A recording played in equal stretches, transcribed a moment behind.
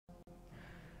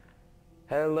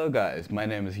Hello guys, my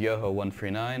name is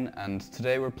Yoho139 and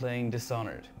today we're playing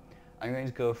Dishonored. I'm going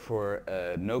to go for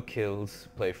a no kills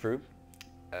playthrough.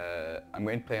 I'm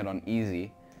going to play it on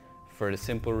easy for the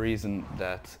simple reason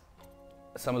that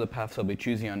some of the paths I'll be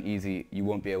choosing on easy you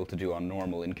won't be able to do on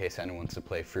normal in case anyone wants to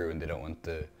play through and they don't want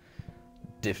the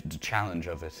challenge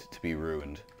of it to be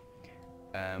ruined.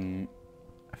 I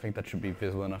think that should be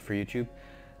visible enough for YouTube.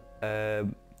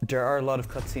 There are a lot of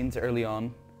cutscenes early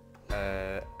on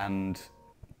and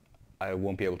I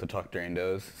won't be able to talk during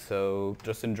those, so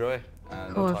just enjoy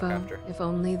and I'll talk after. If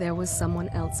only there was someone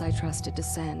else I trusted to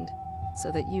send,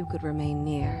 so that you could remain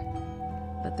near.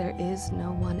 But there is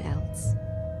no one else,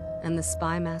 and the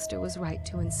Spy Master was right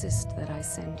to insist that I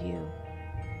send you.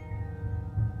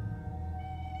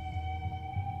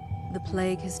 The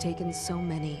plague has taken so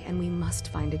many, and we must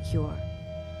find a cure.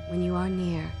 When you are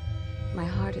near, my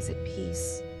heart is at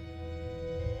peace.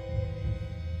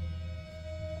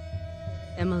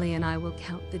 Emily and I will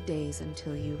count the days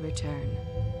until you return.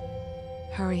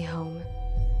 Hurry home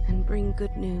and bring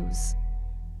good news.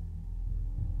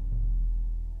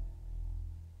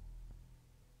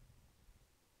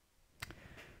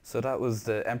 So that was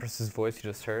the Empress's voice you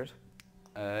just heard.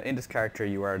 In this character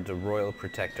you are the Royal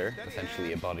Protector,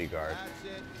 essentially a bodyguard.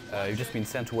 You've just been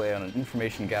sent away on an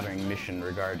information gathering mission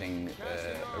regarding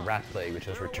a rat plague which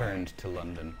has returned to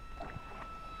London.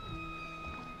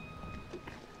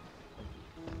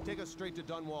 Take us straight to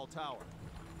Dunwall Tower.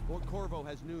 Lord Corvo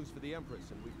has news for the Empress,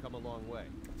 and we've come a long way.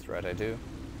 That's right, I do.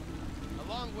 A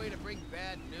long way to bring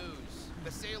bad news.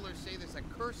 The sailors say there's a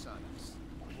curse on us.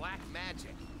 Black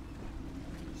magic.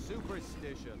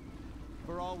 Superstition.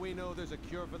 For all we know, there's a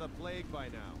cure for the plague by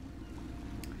now.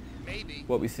 Maybe.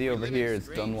 What we see over here is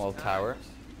Dunwall Tower,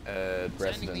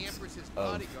 residence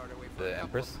of the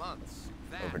Empress.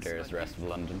 Over there is the rest of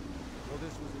London. Well,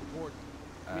 this was important.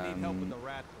 We need help with the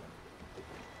rat plague.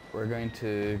 We're going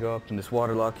to go up in this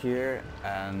waterlock here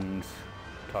and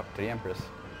talk to the Empress.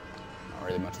 Not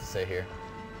really much to say here.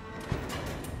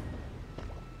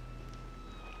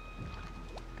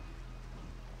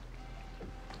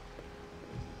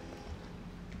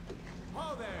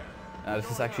 Now this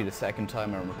is actually the second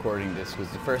time I'm recording this. Was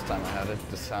the first time I had it.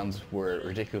 The sounds were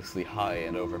ridiculously high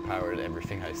and overpowered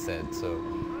everything I said, so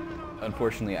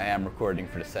unfortunately I am recording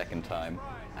for the second time,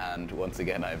 and once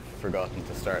again I've forgotten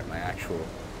to start my actual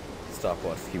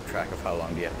stopwatch to keep track of how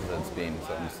long the episode's been,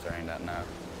 so I'm just starting that now.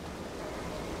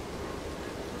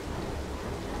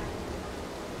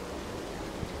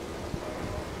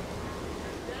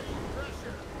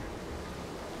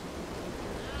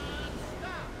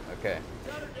 Okay,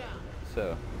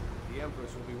 so the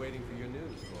Empress will be waiting for your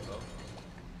news, Corvo.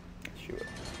 She will.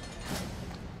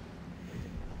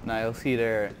 Now you'll see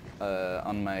there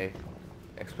on my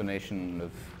explanation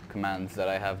of commands that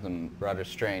I have them rather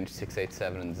strange,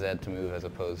 687 and Z to move as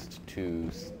opposed to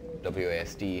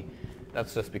WASD.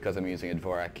 That's just because I'm using a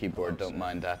Dvorak keyboard, don't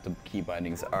mind that. The key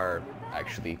bindings are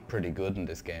actually pretty good in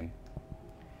this game.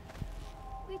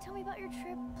 Will you tell me about your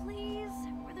trip, please?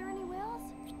 Were there any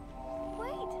whales?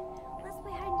 Wait, let's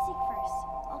play hide and seek first.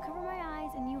 I'll cover my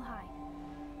eyes and you hide.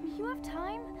 You have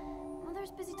time?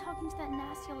 Mother's busy talking to that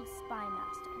nasty old spy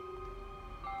master.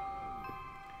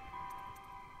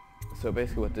 So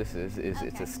basically what this is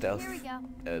it's a stealth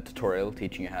tutorial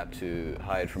teaching you how to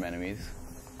hide from enemies.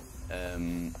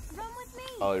 Run with me.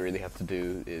 All you really have to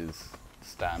do is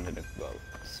stand in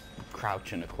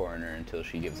crouch in a corner until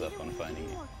she gives up on finding you.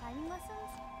 More climbing lessons?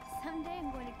 Someday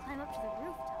I'm going to climb up to the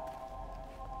rooftop.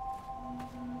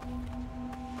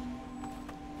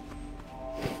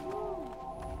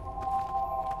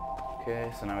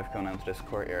 Okay, so now we've come down to this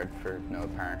courtyard for no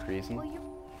apparent reason. Well,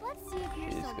 let's see if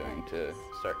you're She's so going good. to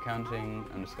start counting.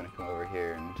 I'm just going to come over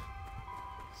here and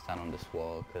stand on this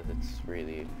wall because it's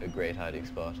really a great hiding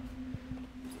spot.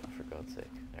 Oh, for God's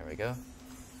sake. There we go.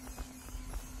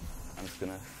 I'm just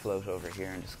going to float over here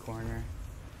in this corner,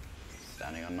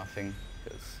 standing on nothing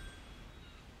because,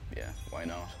 yeah, why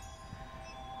not?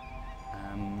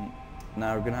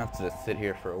 Now we're going to have to just sit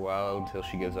here for a while until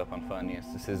she gives up on finding us.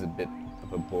 This is a bit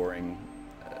of a boring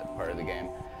part of the game.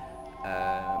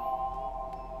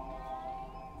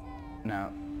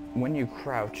 Now, when you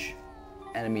crouch,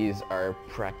 enemies are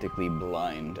practically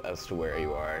blind as to where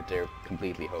you are. They're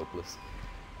completely hopeless.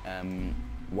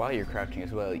 While you're crouching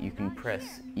as well, you can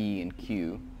press E and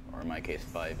Q, or in my case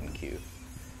 5 and Q,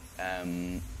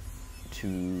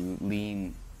 to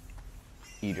lean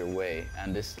either way,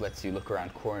 and this lets you look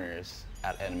around corners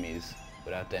at enemies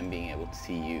without them being able to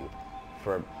see you.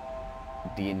 For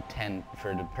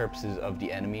the purposes of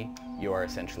the enemy, you are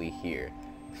essentially here,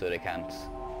 so they can't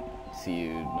see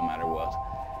you no matter what.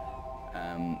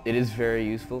 It is very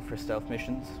useful for stealth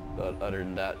missions, but other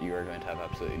than that, you are going to have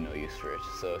absolutely no use for it.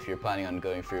 So if you're planning on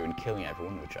going through and killing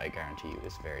everyone, which I guarantee you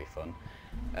is very fun,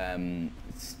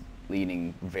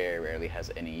 leaning very rarely has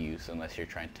any use unless you're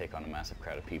trying to take on a massive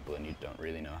crowd of people and you don't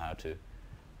really know how to.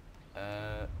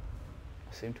 I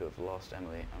seem to have lost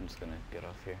Emily. I'm just gonna get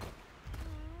off here.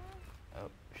 Oh,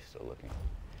 she's still looking.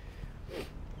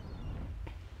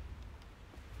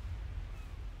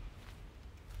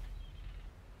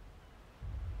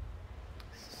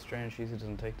 It's strange, usually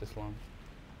doesn't take this long.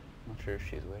 Not sure if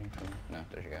she's waiting for me. No,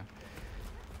 there you go.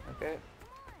 Okay.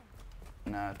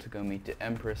 Now to go meet the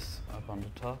Empress up on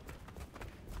the top.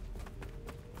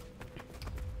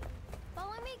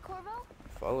 Follow me, Corvo.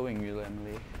 Following you,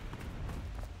 Emily.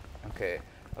 Okay,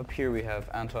 up here we have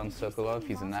Anton Sokolov.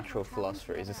 He's a natural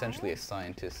philosopher. He's essentially a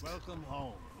scientist Welcome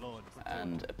home, Lord.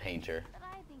 and a painter. But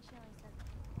I think she only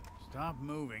said Stop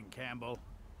moving, Campbell.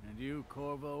 And you,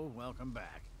 Corvo, welcome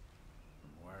back.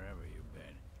 From wherever you've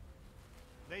been.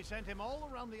 They sent him all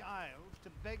around the Isles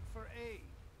to beg for aid.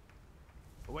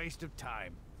 A waste of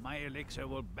time. My elixir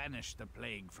will banish the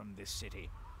plague from this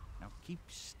city. Now keep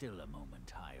still a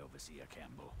moment, High Overseer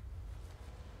Campbell.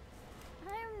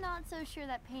 I'm not so sure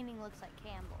that painting looks like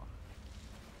Campbell.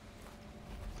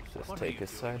 Just What take are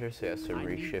his you cider so he has to I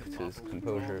need reshift to his offer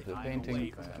composure of the all painting. away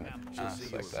Kind from of Campbell.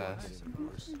 ass like that.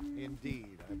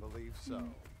 Indeed, I believe so.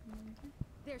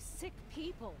 They're sick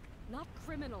people, not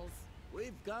criminals.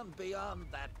 We've gone beyond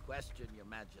that question, Your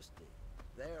Majesty.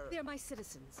 They're my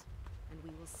citizens, and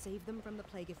we will save them from the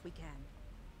plague if we can.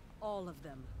 All of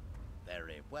them.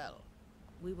 Very well.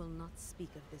 We will not speak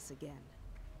of this again.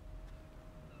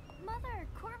 Mother,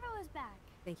 Corvo is back.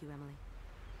 Thank you, Emily.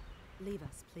 Leave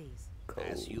us, please.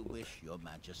 As you Cold. wish, Your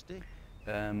Majesty.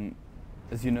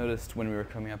 As you noticed when we were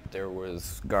coming up, there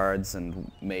was guards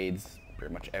and maids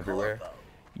pretty much everywhere. Corvo.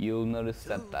 You'll notice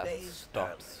that 2 that days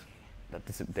stops. early.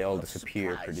 They all No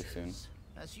disappear pretty soon. surprises,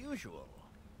 as usual.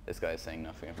 This guy's saying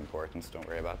nothing of importance, don't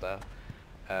worry about that.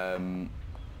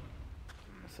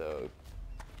 So,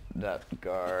 that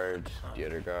guard, the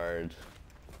other guard,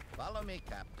 Follow me,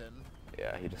 Captain.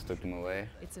 yeah, he just took them away.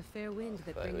 It's a fair wind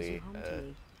that brings Slightly, you home to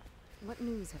me. What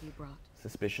news have you brought?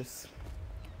 Suspicious.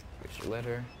 Here's your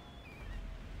letter.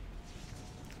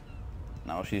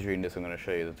 Now while she's reading this, I'm going to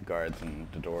show you that the guards and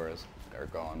the doors are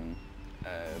gone.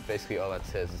 Basically all that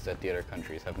says is that the other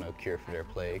countries have no cure for their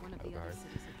plague, One of no the other guard,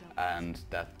 cities have dealt and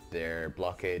that they're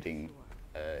blockading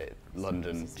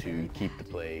London to keep the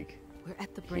plague. We're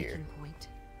at the here. breaking point.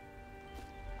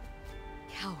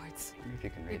 Cowards. I wonder if you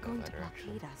can They're read going that to letter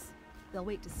actually. blockade us. They'll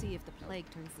wait to see if the plague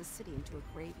turns the city into a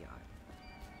graveyard.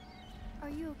 Are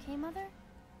you okay, Mother?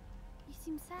 You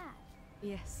seem sad.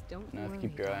 Yes, don't Now if worry. you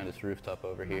keep your eye on darling. this rooftop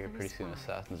over here, Mother pretty is soon fine.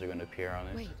 assassins are going to appear on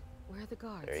it. Wait, where are the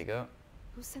guards? There you go.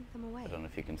 Who sent them away? I don't know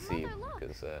if you can see Mother, look.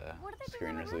 because What are they doing screen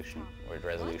on the resolution rooftop? or the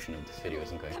resolution of this video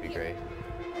isn't going to be Come great.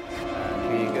 here.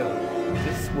 And here you go.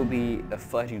 This will be a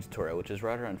fighting tutorial, which is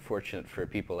rather unfortunate for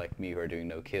people like me who are doing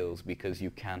no kills because you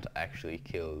can't actually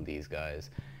kill these guys.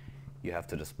 You have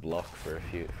to just block for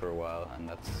a while, and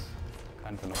that's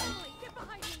kind of annoying. Get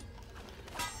behind me!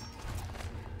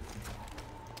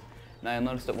 Now you'll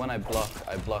notice that when I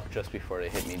block just before they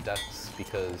hit me. That's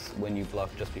because when you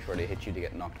block just before they hit you, they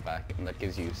get knocked back, and that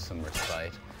gives you some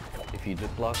respite. If you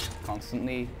just block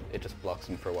constantly, it just blocks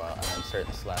them for a while, and then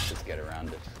certain slashes get around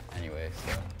it anyway,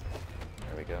 so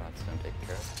there we go, that's them taken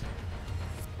care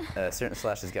of. Certain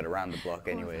slashes get around the block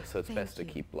anyway, so it's Thank best to you.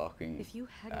 keep blocking If you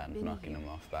hadn't and been knocking here. them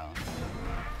off balance.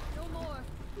 No more!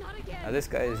 Not again! Now this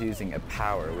guy is using a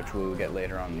power, which we'll get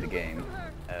later on in the game,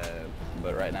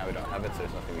 but right now we don't have it, so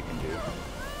there's nothing we can do.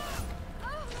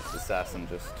 This assassin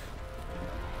just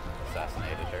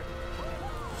assassinated her.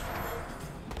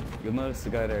 You'll notice the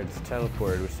guy there just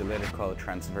teleported, which they later call a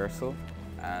transversal,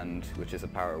 and which is a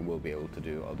power we'll be able to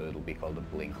do, although it'll be called a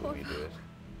blink when we do it.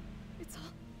 It's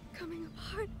all coming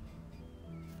apart.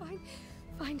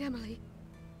 Find Emily.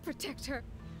 Protect her.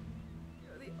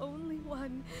 You're the only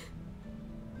one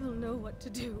who'll know what to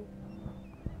do.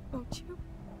 Won't you?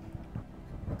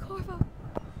 Corvo.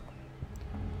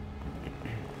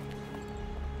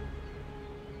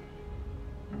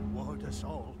 Ward us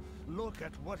all. Look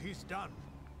at what he's done.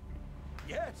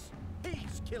 Yes,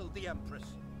 he's killed the Empress.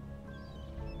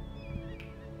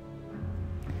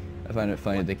 I find it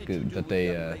funny What that did you do with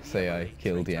they young Lady say I Emily,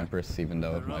 killed the traitor? Empress, even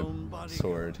though Her my own body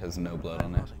sword has no blood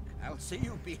on it. I'll see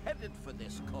you beheaded for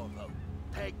this, Corvo.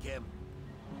 Take him.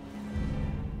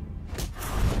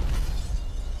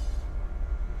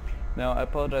 Now, I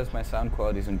apologize, my sound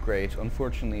quality isn't great.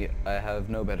 Unfortunately, I have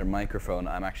no better microphone.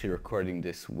 I'm actually recording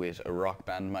this with a Rock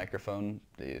Band microphone,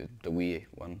 the Wii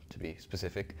one to be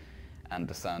specific. and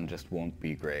the sound just won't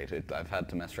be great. I've had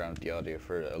to mess around with the audio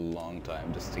for a long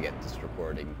time just to get this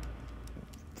recording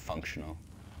functional.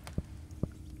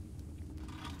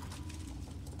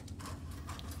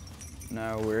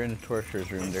 Now we're in the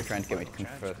torturer's room. They're trying to get me to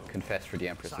confess for the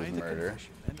Empress's murder.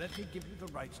 And let me give you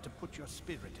the rights to put your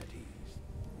spirit at ease.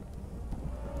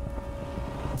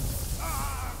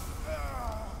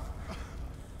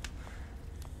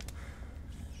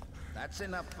 That's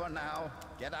enough for now.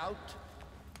 Get out.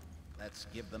 Let's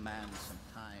give the man some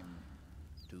time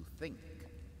to think.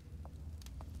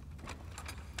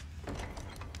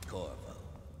 Corvo,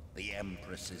 the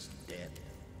Empress is dead.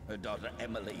 Her daughter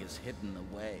Emily is hidden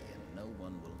away, and no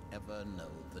one will ever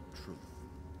know the truth.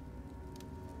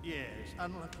 Yes,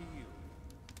 unlucky you.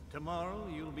 Tomorrow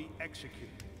you'll be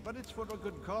executed, but it's for a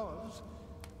good cause.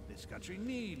 This country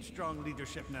needs strong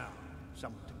leadership now,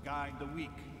 someone to guide the weak,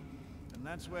 and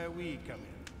that's where we come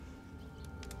in.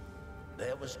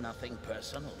 There was nothing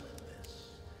personal in this,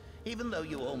 even though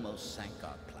you almost sank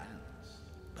our plans.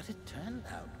 But it turned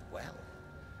out well.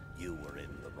 You were in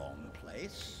the wrong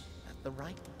place at the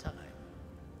right time,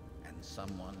 and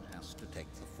someone has to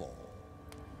take the fall.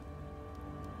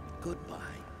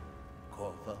 Goodbye,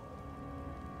 Corvo.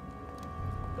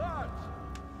 Guards!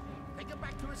 Take him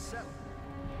back to his cell.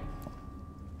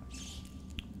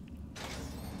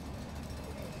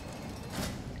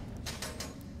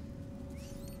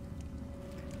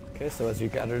 Okay, so as you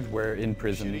gathered, we're in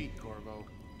prison. Eat, Corvo.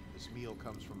 This meal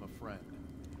comes from a friend.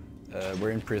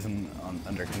 We're in prison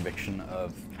under conviction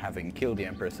of having killed the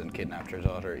Empress and kidnapped her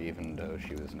daughter, even though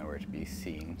she was nowhere to be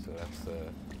seen. So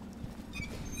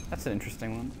that's an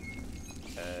interesting one.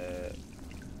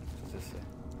 What does this say?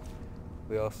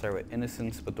 We all start with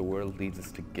innocence, but the world leads us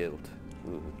to guilt.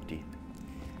 Ooh, deep.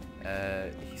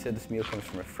 He said this meal comes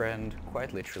from a friend,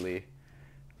 quite literally.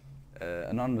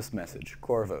 Anonymous message.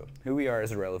 Corvo, who we are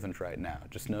is irrelevant right now.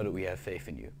 Just know that we have faith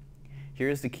in you. Here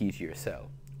is the key to your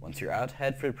cell. Once you're out,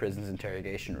 head for the prison's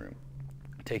interrogation room.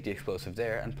 Take the explosive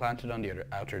there and plant it on the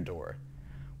outer door.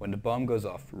 When the bomb goes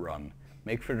off, run.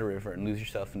 Make for the river and lose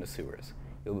yourself in the sewers.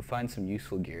 You'll find some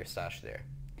useful gear stashed there.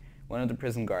 One of the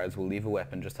prison guards will leave a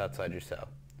weapon just outside your cell.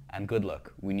 And good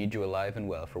luck. We need you alive and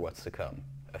well for what's to come.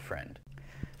 A friend.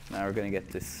 Now we're going to get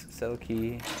this cell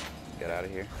key. Get out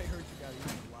of here. I heard you got to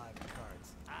use live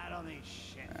cards. I don't need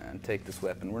shit. And take this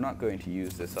weapon. We're not going to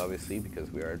use this, obviously, because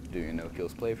we are doing a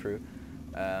no-kills playthrough.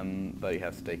 But you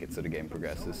have to take it so the game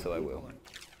progresses, so I will.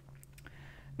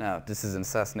 Now, this is an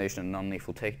assassination and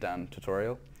non-lethal takedown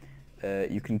tutorial.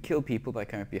 You can kill people by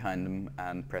coming up behind them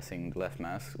and pressing the left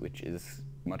mouse, which is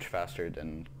much faster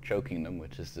than choking them,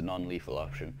 which is the non-lethal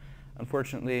option.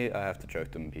 Unfortunately, I have to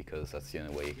choke them because that's the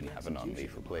only way you can have a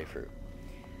non-lethal playthrough.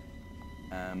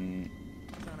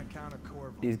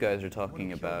 These guys are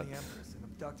talking about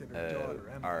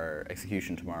our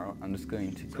execution tomorrow. I'm just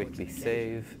going to quickly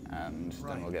save, and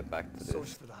then we'll get back to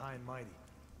this. For the high and mighty.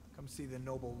 Come see the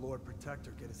noble Lord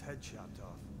Protector get his head chopped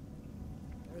off.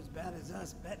 They're as bad as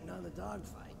us betting on the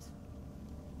dogfight.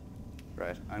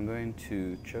 Right, I'm going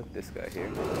to choke this guy here.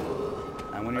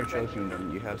 And when you're choking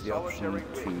them, you have the option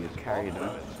to carry them,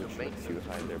 which lets you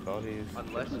hide their bodies, which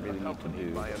you don't really need to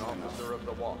do.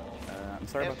 I'm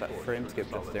sorry about that frame skip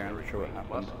just there, I'm not sure what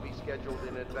happened.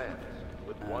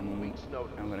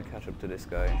 I'm going to catch up to this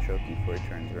guy and choke him before he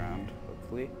turns around,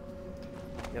 hopefully.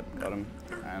 Yep, got him.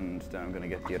 And then I'm going to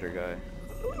get the other guy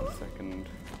in a second.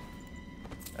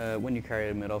 When you carry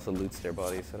them, it also loots their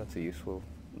bodies, so that's a useful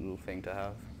little thing to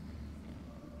have.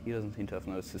 He doesn't seem to have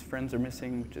noticed his friends are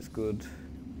missing, which is good.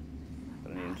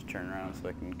 But I need him to turn around so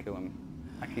I can kill him.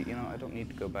 Actually, you know, I don't need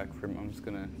to go back for him. I'm just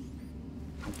going to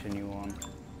continue on.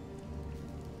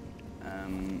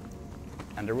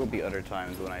 And there will be other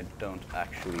times when I don't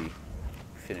actually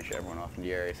finish everyone off in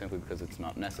the area simply because it's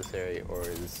not necessary or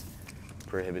is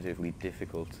prohibitively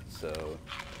difficult. So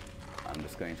I'm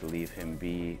just going to leave him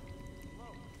be.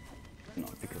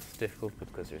 Not because it's difficult, but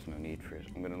because there's no need for it.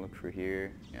 I'm going to look through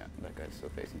here. Yeah, that guy's still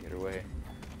facing the other way.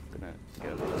 I'm going to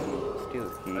get up to steal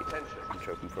his key and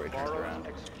choke him before he turns around.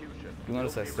 You'll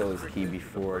notice I stole his key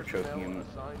before choking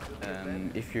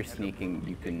him. If you're sneaking,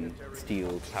 you can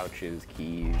steal pouches,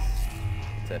 keys,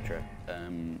 etc.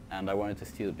 And I wanted to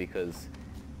steal it because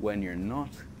when you're not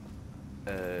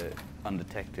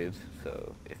undetected,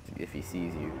 so if he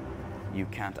sees you, you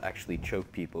can't actually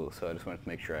choke people, so I just wanted to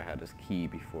make sure I had his key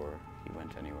before he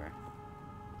went anywhere.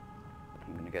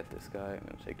 I'm gonna get this guy, I'm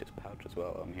gonna take this pouch as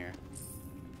well while I'm here.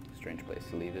 Strange place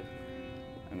to leave it.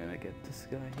 I'm gonna get this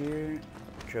guy here,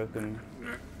 choke him.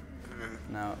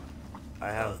 Now,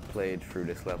 I have played through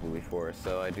this level before,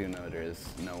 so I do know there is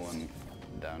no one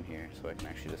down here, so I can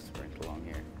actually just sprint along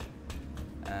here.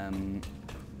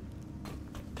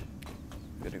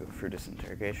 I'm gonna go through this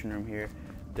interrogation room here.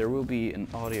 There will be an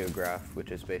audiograph,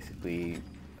 which is basically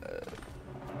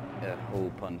a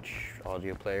hole punch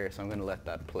audio player, so I'm gonna let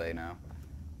that play now.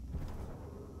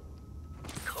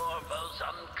 Corvo's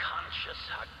unconscious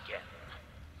again.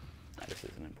 Now, this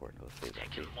isn't important, let's leave that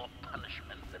Taken be. more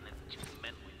punishment than the 2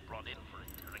 men we brought in for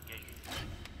interrogation.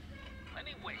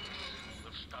 Anyway,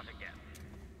 we'll start again.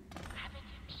 Having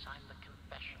him sign the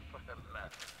confession for her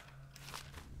murder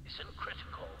isn't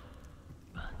critical,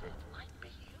 but it might be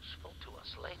useful to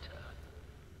us later.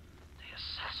 The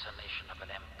assassination of an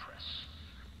empress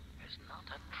is not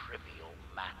a trivial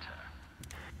matter.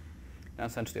 Now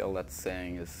essentially all that's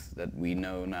saying is that we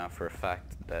know now for a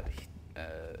fact that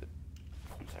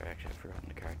I'm sorry, actually I've forgotten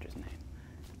the character's name.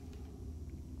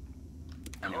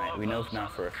 Anyway, we know now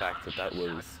for a fact that that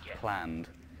was planned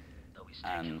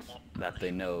and that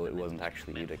they know it wasn't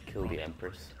actually you that killed the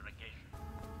Empress.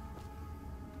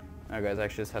 Now guys, I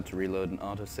actually just had to reload an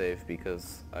autosave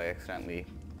because I accidentally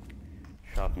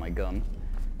shot my gun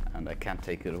and I can't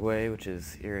take it away, which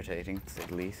is irritating to say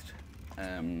the least.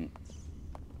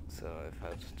 So I've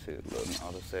had to load an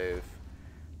autosave.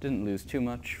 Didn't lose too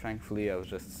much, thankfully. I was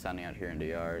just standing out here in the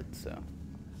yard, so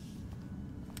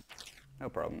no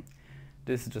problem.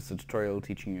 This is just a tutorial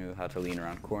teaching you how to lean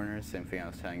around corners, same thing I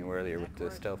was telling you earlier with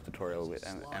the stealth tutorial with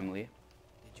Emily.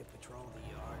 Did you patrol the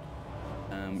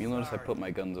yard? You'll notice I put my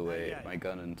guns away, my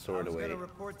gun and sword away.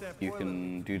 You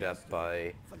can do that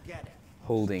by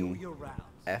holding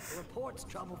F,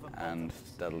 and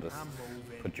that'll just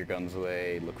put your guns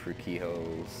away, look for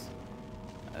keyholes,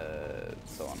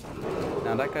 so on.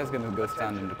 Now that guy's gonna go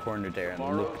stand in the corner there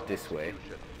and look this way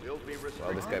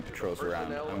while this guy patrols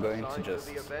around. I'm going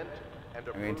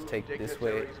to take this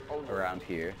way around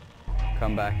here,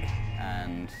 come back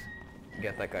and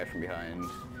get that guy from behind,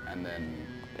 and then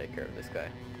take care of this guy.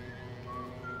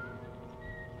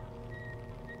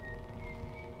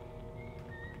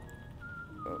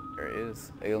 Oh, there he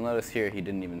is. You'll notice here he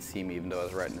didn't even see me even though I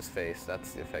was right in his face.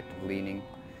 That's the effect of leaning.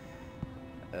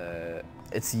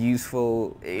 It's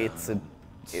useful, it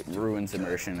ruins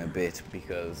immersion a bit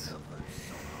because,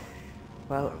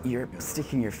 well, you're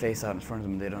sticking your face out in front of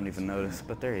them, they don't even notice,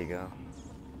 but there you go.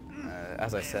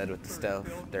 As I said with the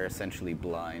stealth, they're essentially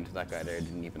blind. That guy there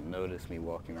didn't even notice me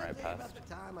walking right past. About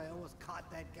the time I almost caught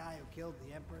that guy who killed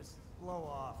the Empress. Blow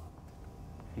off.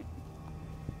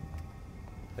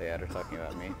 So yeah, they're talking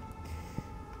about me.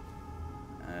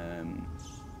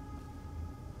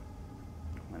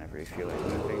 Whenever you feel like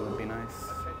moving would be nice.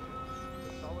 The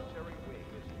solitary wing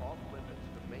is off limits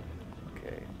to maintenance.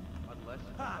 Okay. Unless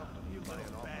accompanied by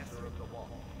an officer of the law.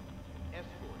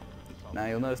 Escort. Now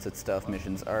you'll notice that stealth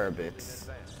missions are a bit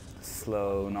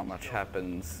slow, not much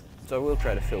happens. So I will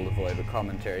try to fill the void with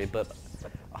commentary, but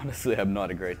honestly I'm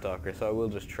not a great talker, so I will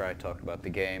just try to talk about the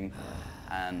game,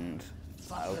 and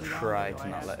I'll try to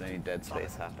not let any dead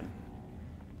space happen.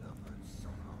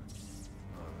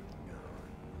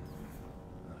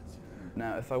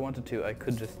 Now, if I wanted to, I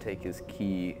could just take his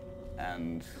key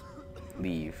and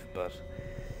leave, but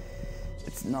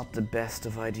it's not the best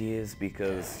of ideas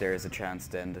because there is a chance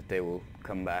then that they will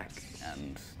come back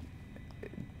and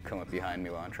come up behind me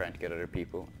while I'm trying to get other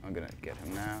people. I'm gonna get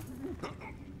him now.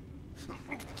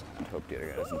 And hope the other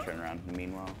guy doesn't turn around in the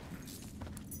meanwhile.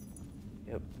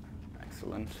 Yep,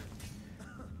 excellent.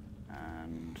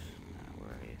 And where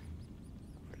are you?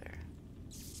 Over there.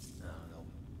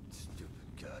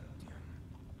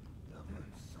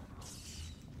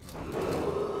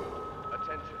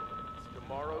 Attention.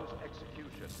 Tomorrow's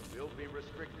execution will be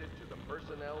restricted to the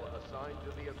personnel assigned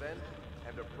to the event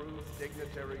and approved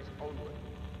dignitaries only.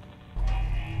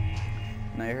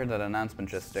 Now you heard that announcement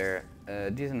just there.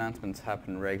 These announcements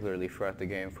happen regularly throughout the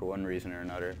game for one reason or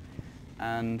another.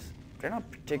 And they're not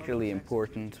particularly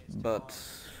important, but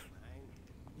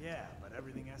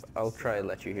I'll try to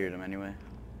let you hear them anyway.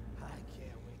 I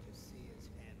can't wait to see his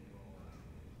head roll.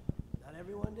 Not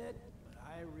everyone did, but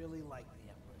I really like the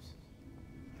Empress.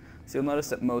 So you'll notice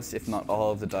that most, if not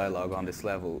all, of the dialogue on this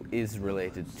level is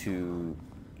related to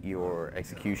your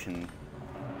execution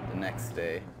the next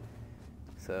day.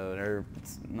 So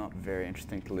it's not very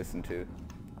interesting to listen to.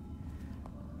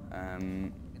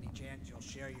 Any chance you'll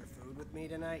share your food with me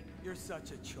tonight? You're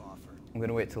such a choffer. I'm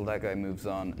gonna wait till that guy moves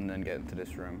on and then get into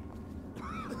this room.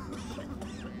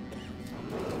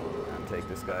 And take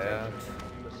this guy out.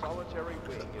 The solitary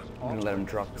wing is I'm gonna let him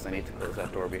drop because I need to close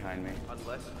that door behind me.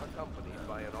 unless accompanied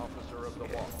by an officer of the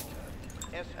law.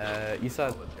 You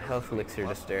saw health elixir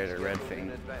just there, the red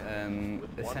thing.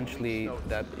 Essentially,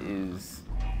 that is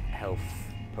health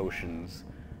potions.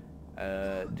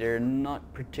 They're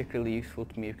not particularly useful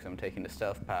to me because I'm taking the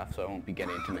stealth path, so I won't be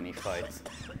getting into many fights.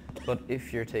 But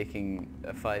if you're taking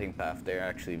a fighting path, they're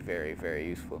actually very, very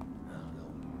useful.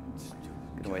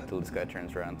 I'm gonna wait till this guy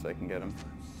turns around so I can get him.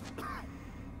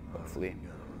 Hopefully.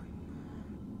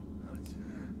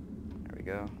 There we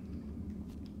go.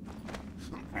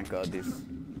 Thank God these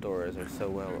doors are so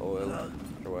well oiled.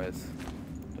 Otherwise,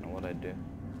 I don't know what I'd do.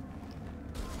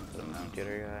 Put him down the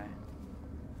other guy.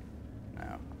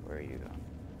 Now, where are you going?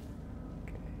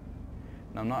 Okay.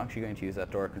 Now I'm not actually going to use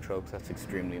that door control because that's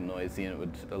extremely noisy and it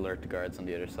would alert the guards on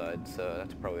the other side, so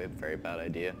that's probably a very bad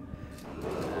idea.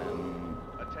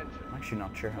 I'm actually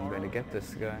not sure how I'm going to get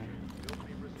this guy.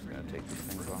 I'm just going to take these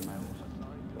things on out.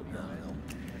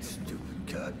 Stupid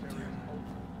god.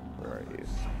 Where are you?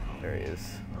 There he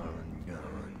is.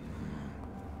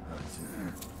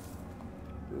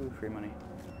 Ooh, free money.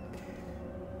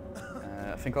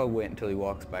 I think I'll wait until he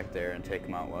walks back there and take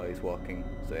him out while he's walking,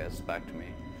 so he has his back to me.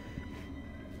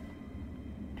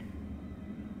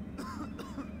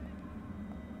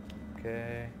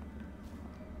 Okay.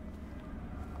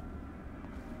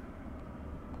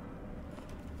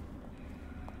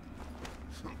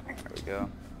 There we go.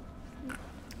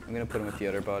 I'm gonna put him with the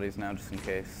other bodies now just in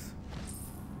case.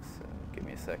 So give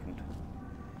me a second.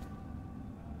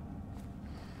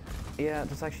 Yeah,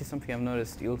 that's actually something I've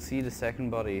noticed. You'll see the second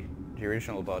body, the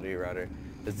original body rather,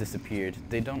 has disappeared.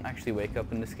 They don't actually wake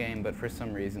up in this game, but for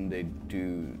some reason the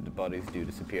bodies do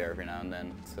disappear every now and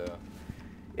then. So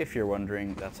if you're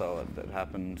wondering, that's all that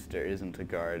happened. There isn't a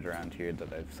guard around here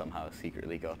that I've somehow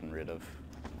secretly gotten rid of.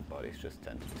 The bodies just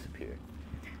tend to disappear.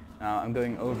 Now I'm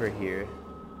going over here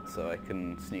so I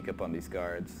can sneak up on these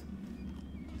guards,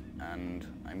 and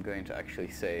I'm going to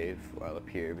actually save while up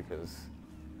here because,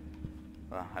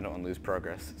 well, I don't want to lose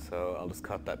progress, so I'll just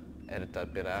edit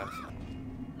that bit out.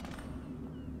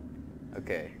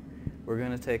 Okay, we're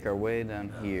going to take our way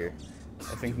down here.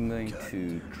 I think I'm going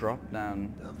to drop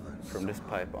down from this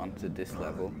pipe onto this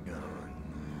level.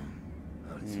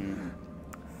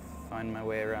 Find my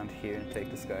way around here and take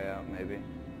this guy out, maybe.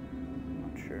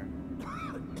 Not sure.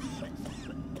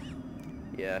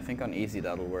 Yeah, I think on easy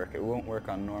that'll work. It won't work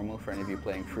on normal for any of you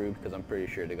playing through because I'm pretty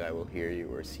sure the guy will hear you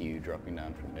or see you dropping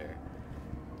down from there.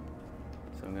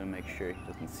 So I'm going to make sure he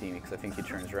doesn't see me because I think he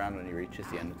turns around when he reaches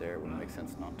the end there. It wouldn't make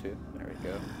sense not to. There we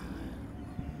go.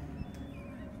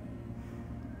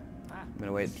 I'm going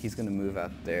to wait. He's going to move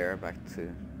out there back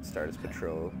to start his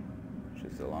patrol, which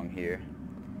is along here.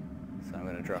 So I'm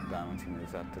going to drop down once he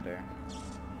moves out to there.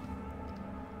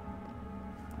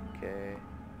 Okay.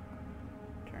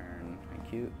 Turn.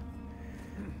 Thank you.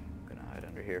 I'm going to hide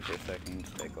under here for a second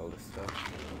to take all this stuff.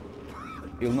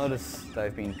 You'll notice that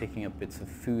I've been picking up bits of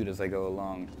food as I go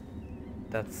along.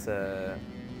 That's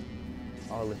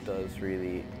all it does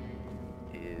really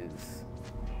is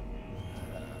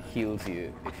heals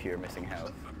you if you're missing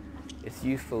health. It's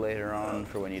useful later on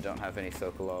for when you don't have any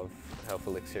Sokolov health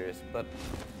elixirs, but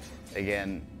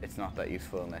again, it's not that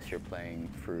useful unless you're playing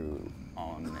through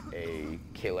on a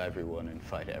kill everyone and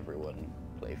fight everyone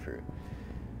playthrough.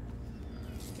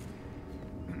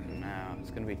 Now, it's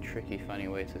going to be a tricky, funny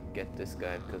way to get this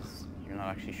guy because you're not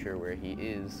actually sure where he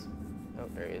is. Oh,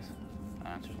 there he is.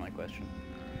 That answers my question.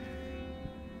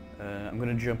 I'm going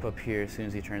to jump up here as soon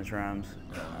as he turns around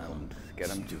and get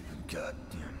him.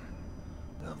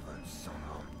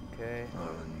 Okay.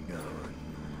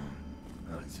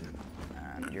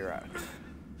 And you're out.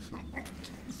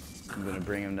 I'm going to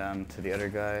bring him down to the other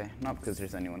guy, not because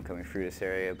there's anyone coming through this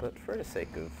area, but for the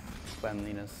sake of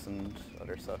cleanliness and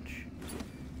other such.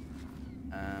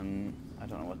 I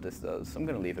don't know what this does. I'm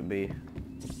going to leave it be.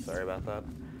 Sorry about that.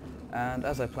 And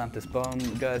as I plant this bomb,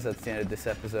 guys, that's the end of this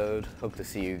episode. Hope to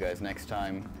see you guys next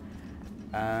time.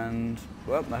 And,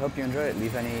 well, I hope you enjoy it.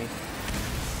 Leave any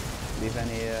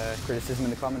criticism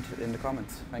in the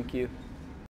comments. Thank you.